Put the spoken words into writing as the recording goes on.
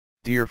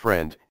Dear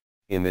friend,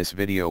 in this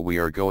video we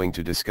are going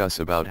to discuss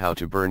about how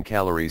to burn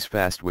calories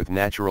fast with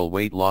natural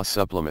weight loss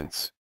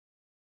supplements.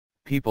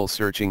 People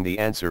searching the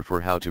answer for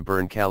how to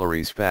burn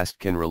calories fast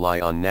can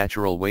rely on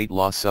natural weight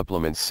loss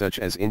supplements such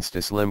as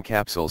InstaSlim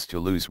capsules to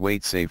lose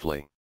weight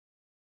safely.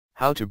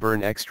 How to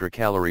burn extra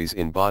calories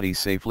in body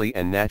safely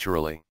and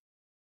naturally.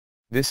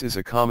 This is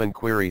a common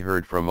query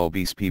heard from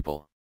obese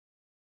people.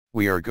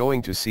 We are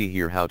going to see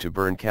here how to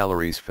burn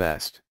calories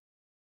fast.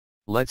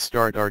 Let's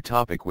start our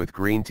topic with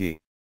green tea.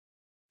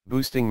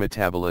 Boosting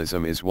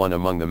metabolism is one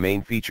among the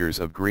main features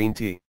of green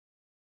tea.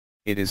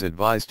 It is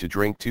advised to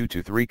drink 2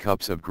 to 3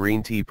 cups of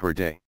green tea per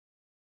day.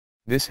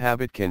 This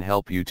habit can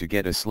help you to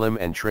get a slim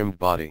and trimmed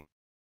body.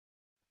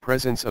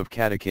 Presence of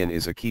catechin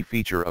is a key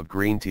feature of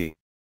green tea.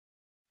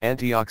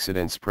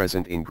 Antioxidants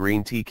present in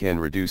green tea can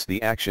reduce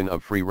the action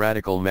of free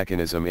radical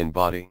mechanism in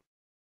body.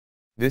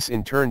 This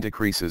in turn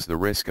decreases the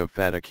risk of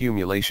fat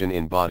accumulation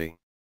in body.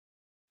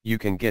 You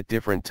can get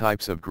different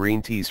types of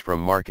green teas from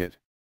market.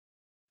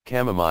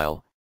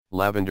 Chamomile,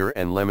 lavender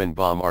and lemon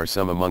balm are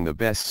some among the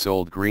best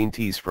sold green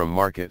teas from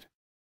market.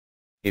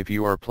 If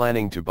you are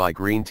planning to buy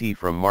green tea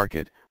from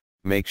market,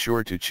 make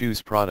sure to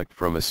choose product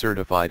from a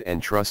certified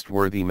and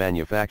trustworthy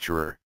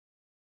manufacturer.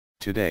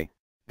 Today,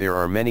 there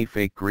are many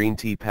fake green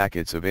tea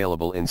packets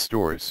available in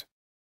stores.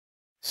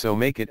 So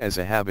make it as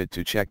a habit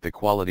to check the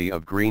quality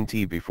of green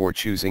tea before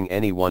choosing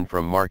any one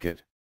from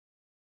market.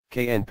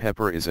 Cayenne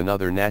pepper is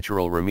another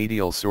natural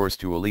remedial source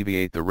to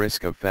alleviate the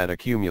risk of fat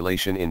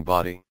accumulation in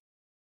body.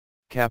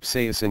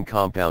 Capsaicin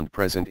compound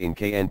present in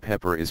cayenne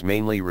pepper is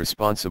mainly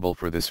responsible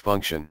for this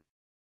function.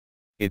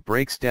 It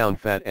breaks down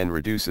fat and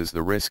reduces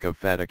the risk of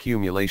fat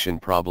accumulation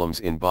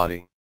problems in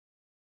body.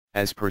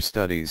 As per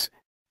studies,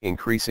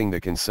 increasing the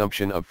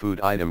consumption of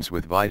food items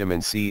with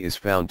vitamin C is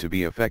found to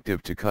be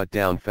effective to cut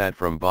down fat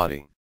from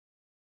body.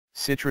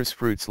 Citrus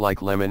fruits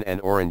like lemon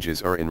and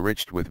oranges are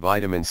enriched with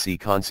vitamin C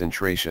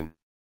concentration.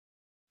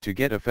 To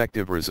get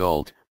effective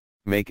result,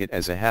 make it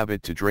as a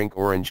habit to drink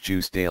orange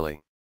juice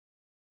daily.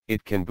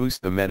 It can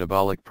boost the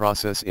metabolic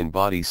process in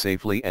body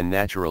safely and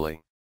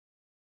naturally.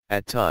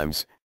 At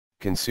times,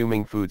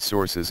 consuming food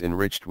sources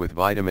enriched with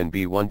vitamin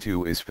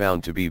B12 is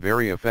found to be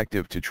very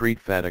effective to treat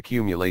fat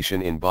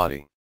accumulation in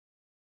body.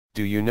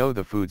 Do you know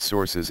the food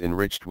sources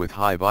enriched with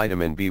high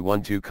vitamin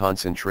B12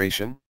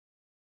 concentration?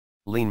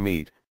 Lean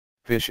meat,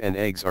 fish and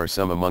eggs are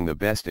some among the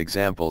best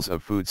examples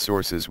of food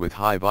sources with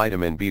high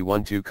vitamin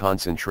B12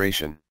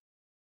 concentration.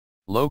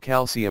 Low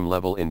calcium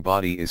level in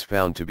body is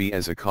found to be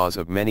as a cause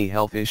of many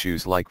health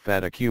issues like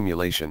fat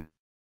accumulation.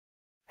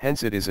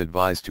 Hence it is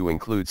advised to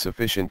include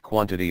sufficient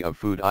quantity of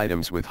food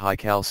items with high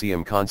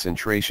calcium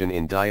concentration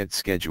in diet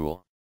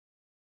schedule.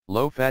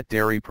 Low-fat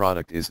dairy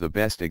product is the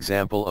best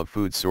example of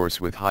food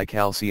source with high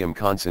calcium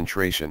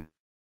concentration.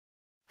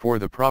 For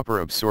the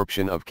proper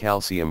absorption of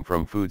calcium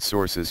from food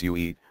sources you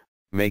eat,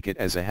 make it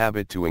as a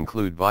habit to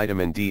include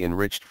vitamin D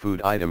enriched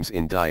food items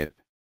in diet.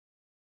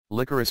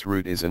 Licorice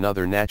root is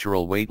another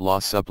natural weight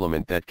loss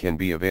supplement that can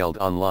be availed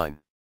online.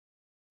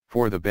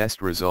 For the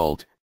best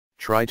result,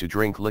 try to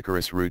drink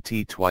licorice root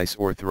tea twice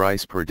or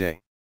thrice per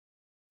day.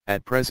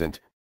 At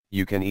present,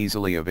 you can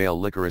easily avail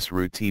licorice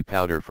root tea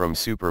powder from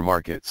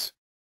supermarkets.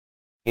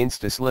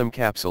 InstaSlim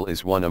capsule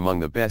is one among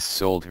the best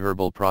sold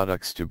herbal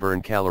products to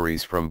burn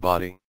calories from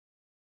body.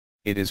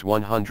 It is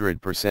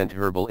 100%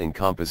 herbal in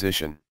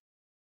composition.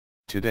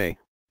 Today,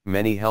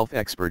 many health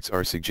experts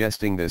are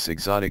suggesting this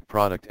exotic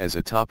product as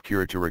a top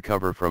cure to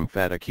recover from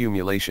fat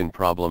accumulation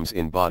problems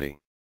in body.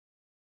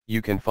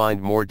 You can find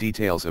more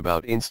details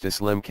about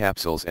InstaSlim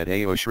capsules at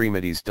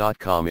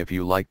aoshremedies.com. If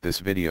you liked this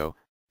video,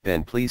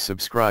 then please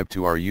subscribe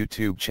to our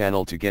YouTube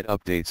channel to get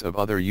updates of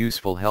other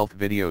useful health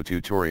video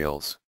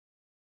tutorials.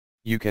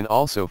 You can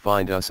also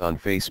find us on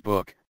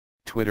Facebook,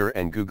 Twitter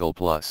and Google+.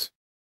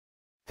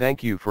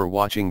 Thank you for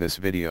watching this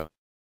video.